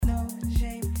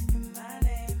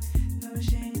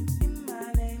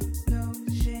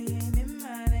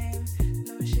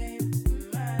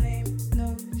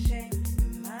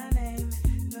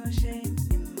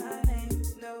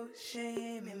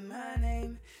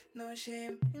No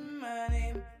shame in my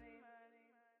name.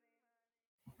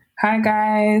 Hi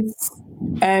guys,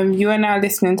 you are now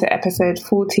listening to episode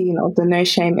 14 of the No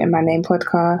Shame in My Name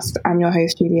podcast. I'm your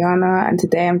host Juliana, and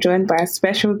today I'm joined by a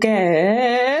special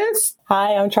guest.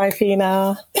 Hi, I'm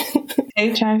Trifina.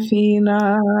 Hey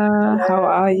Trifina, how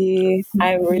are you?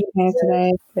 I'm really here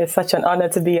today. It's such an honor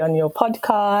to be on your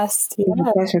podcast. It's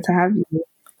a pleasure to have you.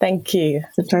 Thank you.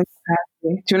 It's a pleasure to have you. Do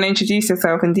you want to introduce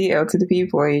yourself in detail to the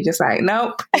people? Or are you just like,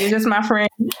 nope, you're just my friend?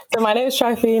 So my name is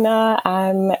Trifina.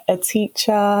 I'm a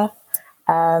teacher,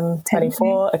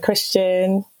 24, a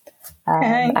Christian,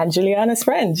 and Juliana's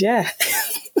friend. Yeah.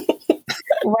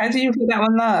 Why do you put that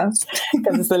one last?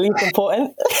 Because it's the least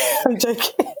important. I'm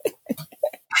joking.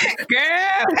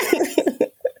 Girl.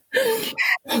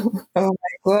 Oh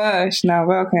my gosh. Now,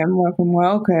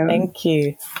 welcome. Thank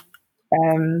you.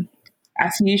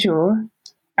 As usual,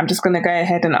 I'm just going to go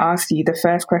ahead and ask you the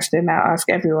first question I ask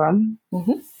everyone,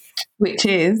 which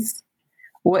is,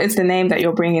 what is the name that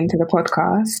you're bringing to the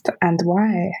podcast and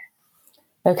why?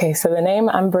 Okay, so the name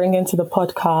I'm bringing to the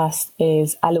podcast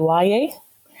is Aluwaye.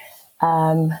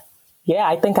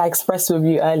 I think I expressed with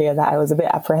you earlier that I was a bit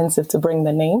apprehensive to bring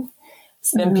the name,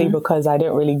 simply because I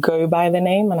don't really go by the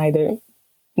name and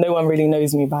no one really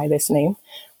knows me by this name.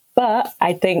 But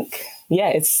I think,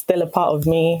 it's still a part of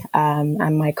me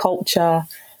and my culture.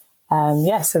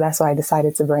 So that's why I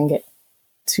decided to bring it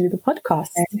to the podcast.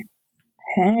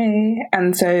 Hey.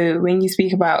 And so when you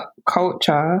speak about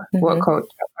culture, what culture?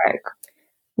 Like,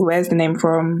 where's the name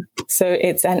from? So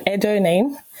it's an Edo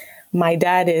name. My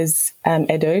dad is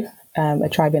Edo, a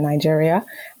tribe in Nigeria,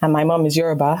 and my mom is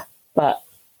Yoruba. But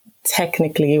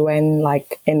technically, when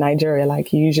in Nigeria,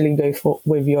 you usually go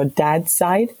with your dad's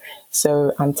side.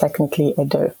 So I'm technically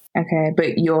Edo. Okay,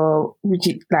 but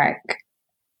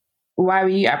why were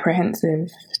you apprehensive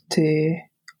to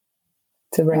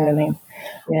bring the name?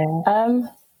 Yeah.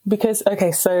 Because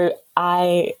so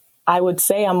I would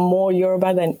say I'm more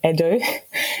Yoruba than Edo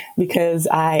because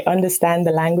I understand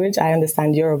the language. I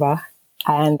understand Yoruba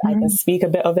and I can speak a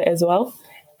bit of it as well.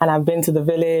 And I've been to the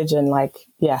village and I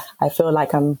feel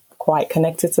like I'm quite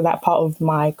connected to that part of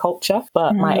my culture.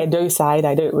 But my Edo side,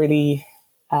 I don't really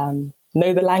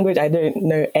know the language. I don't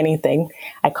know anything.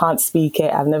 I can't speak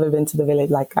it. I've never been to the village.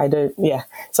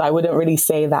 So I wouldn't really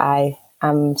say that I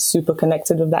am super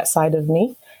connected with that side of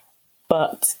me.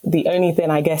 But the only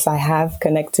thing I guess I have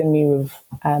connecting me with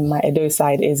my Edo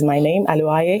side is my name,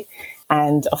 Aluwaye.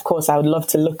 And of course, I would love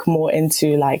to look more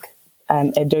into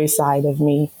Edo side of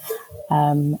me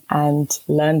and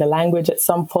learn the language at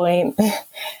some point,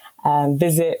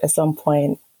 visit at some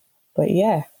point. But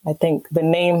I think the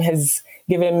name has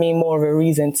given me more of a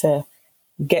reason to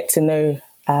get to know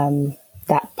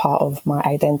that part of my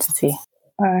identity.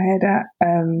 I heard that.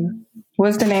 What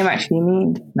does the name actually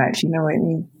mean? Do you know what it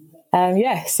means?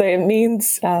 So it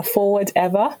means forward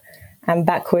ever and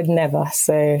backward never.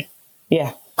 So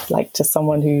just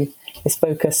someone who is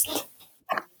focused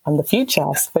on the future,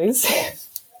 I suppose.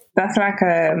 That's like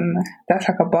a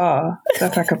bar.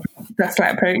 That's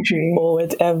like poetry.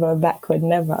 Forward ever, backward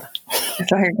never. It's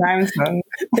like a grime song.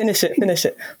 Finish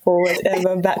it. Forward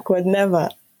ever, backward never.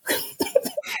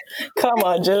 Come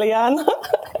on, Juliana.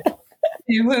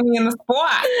 You put me in the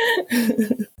spot.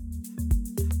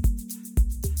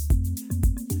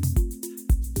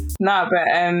 No, but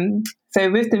so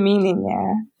with the meaning,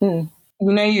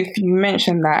 you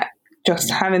mentioned that just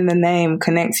having the name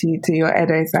connects you to your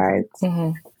Edo side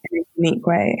in a unique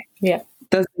way. Yeah.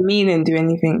 Does the meaning do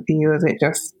anything for you, or is it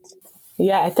just...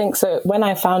 Yeah, I think so. When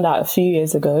I found out a few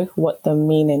years ago what the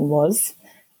meaning was,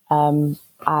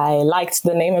 I liked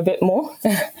the name a bit more,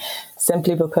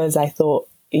 simply because I thought,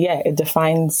 it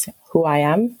defines who I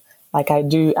am. I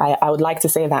would like to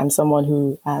say that I'm someone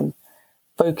who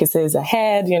focuses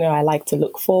ahead. I like to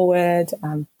look forward.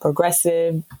 I'm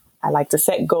progressive. I like to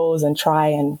set goals and try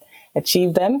and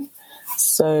achieve them.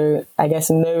 So I guess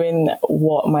knowing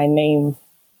what my name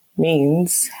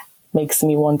means makes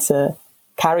me want to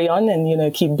carry on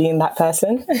and, keep being that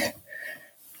person.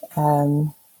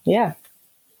 When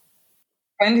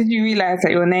did you realize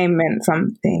that your name meant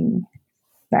something?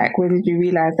 When did you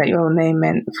realize that your name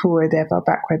meant forward ever,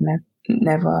 backward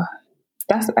never?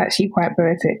 That's actually quite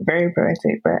poetic, very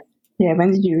poetic. But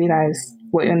when did you realize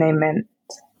what your name meant?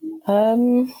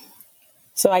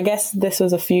 So I guess this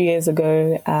was a few years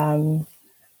ago.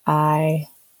 I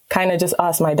kind of just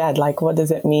asked my dad, what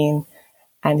does it mean?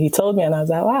 And he told me, and I was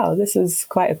like, wow, this is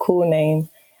quite a cool name.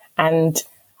 And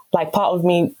part of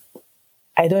me,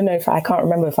 I can't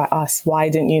remember if I asked, why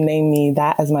didn't you name me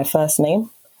that as my first name?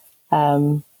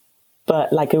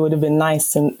 But it would have been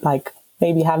nice to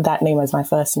maybe have that name as my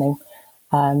first name.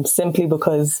 simply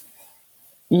because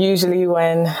usually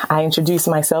when I introduce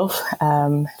myself,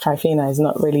 Trifina is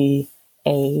not really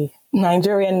a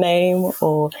Nigerian name,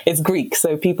 or it's Greek,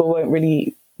 so people won't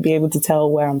really be able to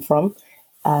tell where I'm from.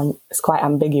 It's quite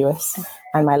ambiguous.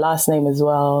 And my last name as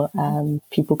well,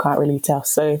 people can't really tell.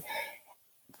 So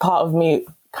part of me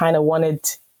kind of wanted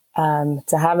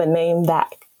to have a name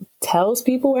that tells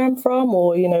people where I'm from,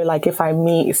 or, you know, like if I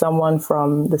meet someone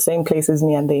from the same place as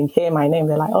me and they hear my name,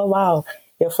 they're like, oh, wow,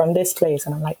 you're from this place.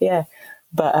 And I'm like, yeah.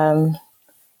 But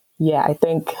yeah, I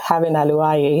think having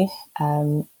Aluaye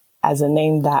as a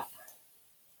name that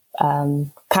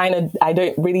kind of I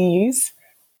don't really use,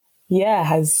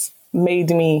 has made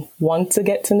me want to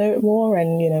get to know it more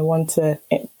and, you know, want to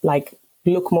like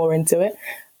look more into it.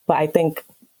 But I think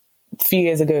a few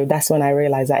years ago, that's when I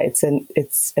realized that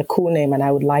it's a cool name, and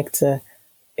I would like to.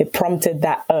 It prompted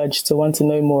that urge to want to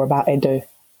know more about Edo,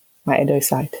 my Edo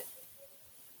side.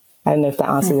 I don't know if that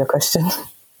answers your question.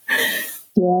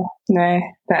 Yeah, no,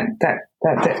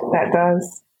 that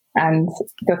does. And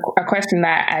a question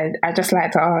that I just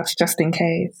like to ask, just in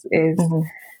case, is,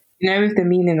 you know, with the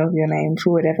meaning of your name,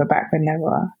 forward ever, backward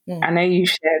never. I know you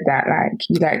shared that, like,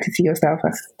 you like to see yourself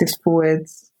as this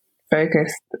forwards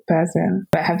focused person,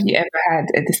 but have you ever had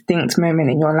a distinct moment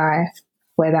in your life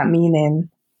where that meaning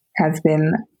has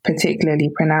been particularly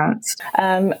pronounced?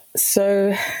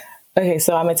 So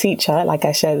I'm a teacher, like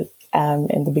I said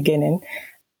in the beginning.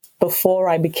 Before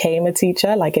I became a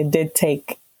teacher, like, it did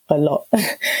take a lot.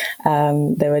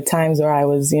 There were times where I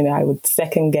would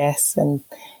second guess and,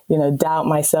 you know, doubt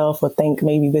myself or think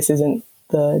maybe this isn't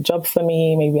the job for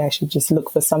me. Maybe I should just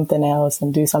look for something else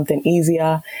and do something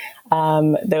easier.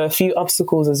 There were a few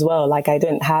obstacles as well. Like, I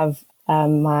didn't have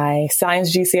my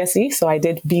science GCSE, so I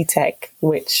did BTEC,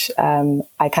 which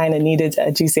I kind of needed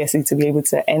a GCSE to be able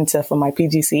to enter for my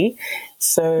PGC.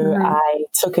 So I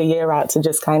took a year out to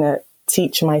just kind of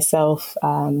teach myself,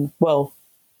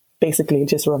 basically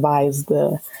just revise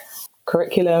the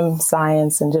curriculum,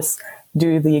 science, and just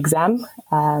do the exam.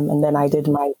 And then I did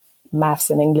my maths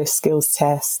and English skills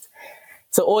test.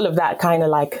 So all of that kind of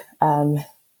like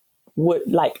would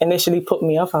like initially put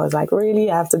me off. I was like,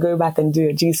 really? I have to go back and do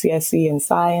a GCSE in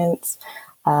science?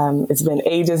 It's been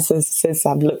ages since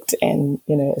I've looked in,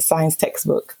 you know, a science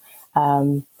textbook.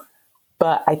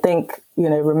 But I think, you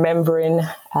know, remembering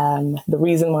the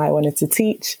reason why I wanted to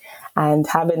teach and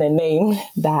having a name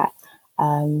that,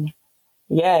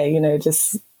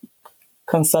 just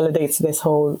consolidates this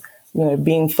whole, you know,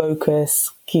 being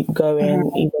focused, keep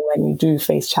going, even when you do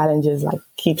face challenges, like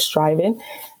keep striving.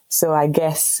 So I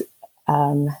guess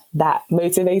that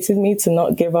motivated me to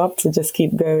not give up, to just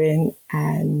keep going.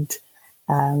 And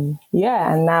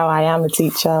and now I am a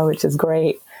teacher, which is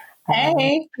great.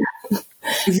 Hey.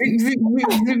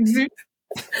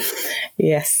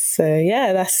 Yes. So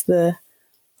that's the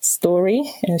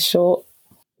story in short.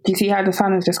 Do you see how the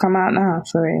sun has just come out now?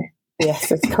 Sorry.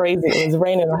 Yes, it's crazy. It was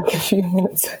raining like a few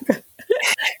minutes ago.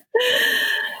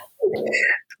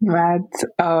 Mad.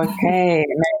 Okay,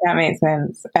 no, that makes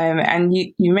sense. And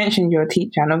you mentioned you're a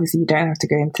teacher, and obviously you don't have to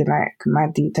go into like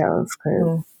mad details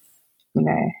because you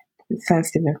know it's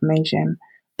sensitive information.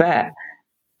 But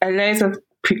loads of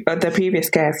the previous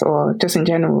guests, or just in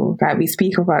general, like we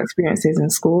speak of our experiences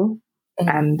in school,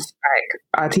 and like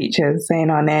our teachers saying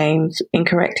our names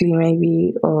incorrectly,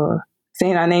 maybe, or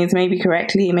saying our names maybe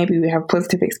correctly. Maybe we have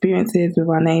positive experiences with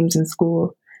our names in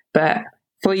school, but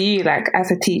for you, like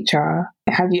as a teacher,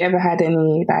 have you ever had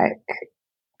any like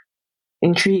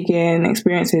intriguing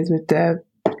experiences with the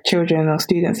children or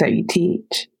students that you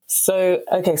teach? So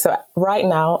right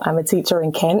now I'm a teacher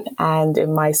in Kent, and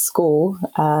in my school,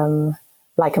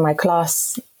 like in my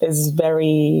class is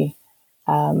very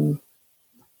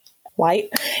white.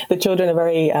 The children are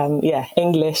very,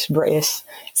 English, British.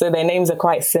 So their names are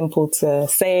quite simple to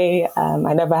say.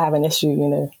 I never have an issue, you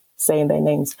know, saying their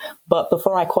names. But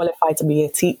before I qualified to be a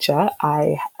teacher,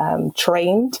 I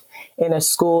trained in a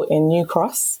school in New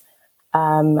Cross.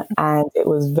 And it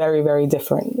was very, very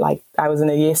different. Like I was in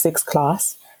a year 6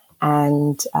 class,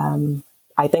 and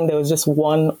I think there was just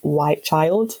one white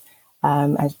child.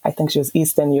 I think she was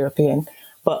Eastern European,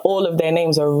 but all of their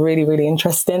names are really, really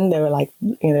interesting. There were like,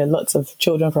 you know, lots of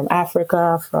children from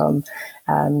Africa, from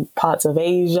parts of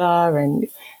Asia. And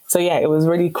so, it was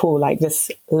really cool, like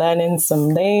just learning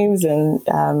some names. And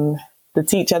the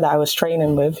teacher that I was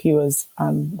training with, he was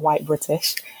white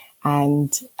British.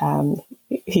 And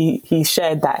he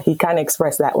shared that he kind of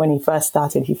expressed that when he first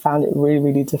started, he found it really,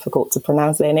 really difficult to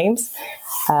pronounce their names.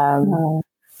 But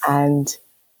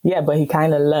he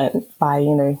kind of learned by,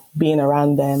 you know, being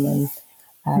around them and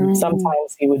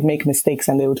Sometimes he would make mistakes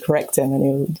and they would correct him,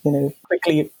 and he would,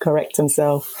 quickly correct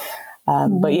himself.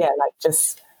 But yeah,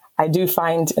 I do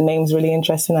find names really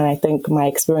interesting, and I think my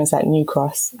experience at New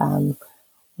Cross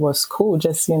was cool.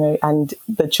 And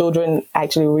the children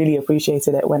actually really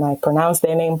appreciated it when I pronounced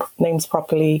their names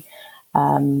properly,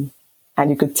 and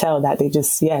you could tell that they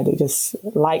just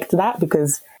liked that,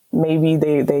 because maybe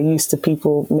they're used to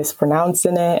people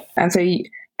mispronouncing it. And so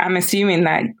I'm assuming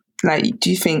that, do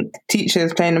you think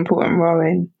teachers play an important role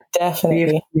in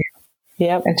definitely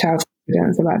a child's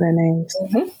confidence about their names?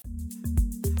 Mm-hmm.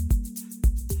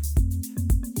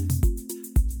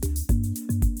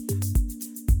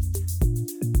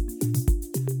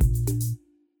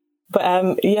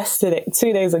 But yesterday,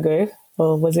 2 days ago,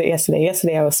 or was it yesterday?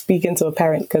 Yesterday, I was speaking to a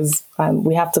parent, because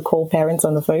we have to call parents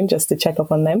on the phone just to check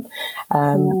up on them,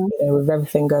 with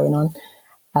everything going on.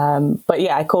 But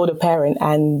yeah, I called a parent,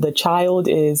 and the child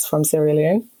is from Sierra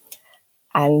Leone,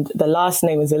 and the last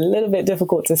name is a little bit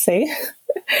difficult to say.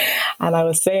 And I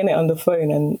was saying it on the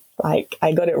phone, and I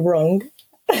got it wrong.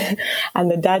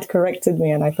 And the dad corrected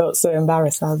me, and I felt so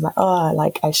embarrassed. I was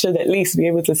like, I should at least be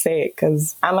able to say it,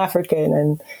 because I'm African.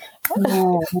 And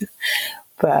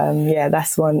but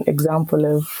that's one example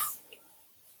of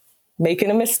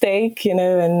making a mistake,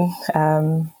 and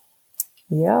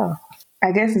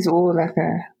I guess it's all like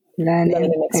a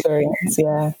learning experience.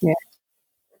 Yeah.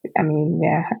 I mean,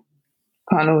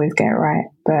 can't always get it right,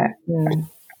 but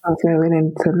if we're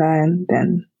willing to learn,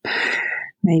 then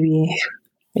maybe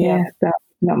that's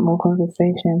not more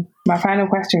conversation. My final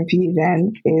question for you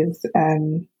then is,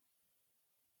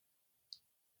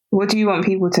 what do you want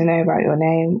people to know about your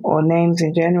name, or names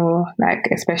in general,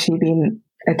 especially being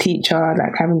a teacher,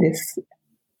 having this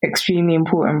extremely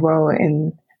important role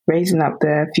in raising up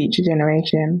the future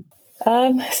generation?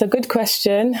 It's a good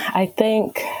question. I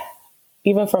think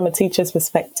even from a teacher's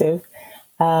perspective,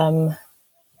 the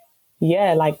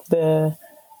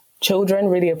children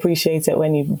really appreciate it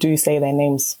when you do say their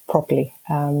names properly.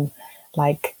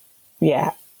 My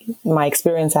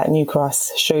experience at New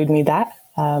Cross showed me that.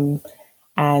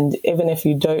 And even if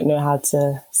you don't know how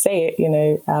to say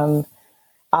it,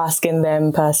 asking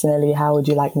them personally, how would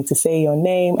you like me to say your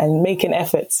name, and making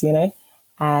efforts, and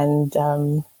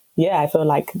I feel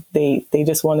like they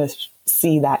just want to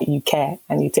see that you care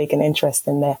and you take an interest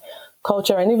in their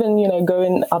culture, and even,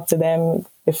 going up to them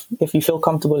if you feel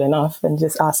comfortable enough and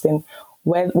just asking,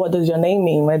 what does your name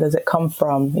mean? Where does it come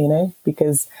from?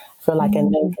 Because I feel like a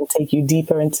name can take you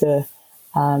deeper into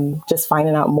just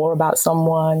finding out more about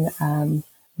someone.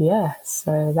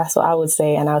 So that's what I would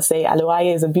say. And I'll say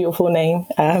Aluaye is a beautiful name.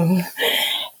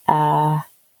 I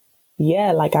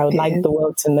would like the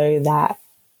world to know that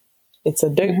it's a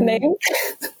dope name.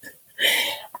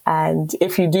 And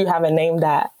if you do have a name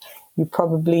that you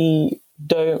probably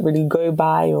don't really go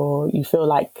by, or you feel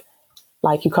like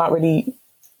you can't really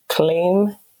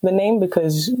claim the name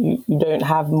because you don't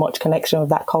have much connection with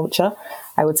that culture,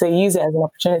 I would say use it as an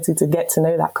opportunity to get to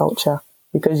know that culture,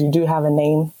 because you do have a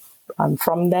name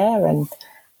from there, and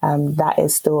that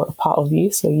is still a part of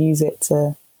you. So use it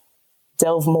to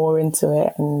delve more into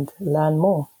it and learn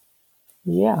more.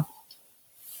 Yeah.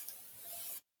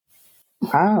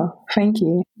 Wow, thank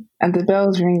you. And the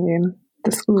bell's ringing,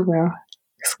 the school bell.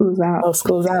 School's out. Oh,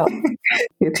 school's out.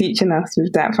 You're teaching us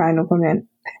with that final comment.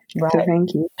 Right. So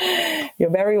thank you.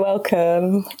 You're very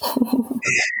welcome.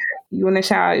 You want to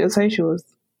shout out your socials?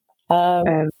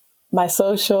 My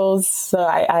socials, so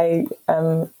I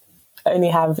only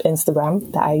have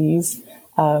Instagram that I use,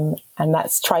 and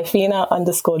that's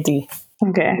Trifina_D.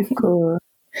 Okay, cool.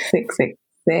 Sick.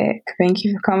 Thank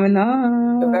you for coming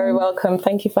on. You're very welcome.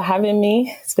 Thank you for having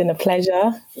me. It's been a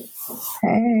pleasure.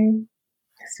 Hey,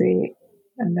 sweet.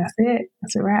 And that's it.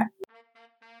 That's a wrap.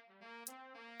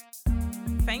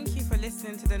 Thank you for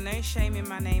listening to the No Shame in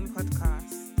My Name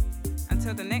podcast.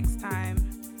 Until the next time,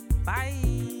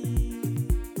 bye.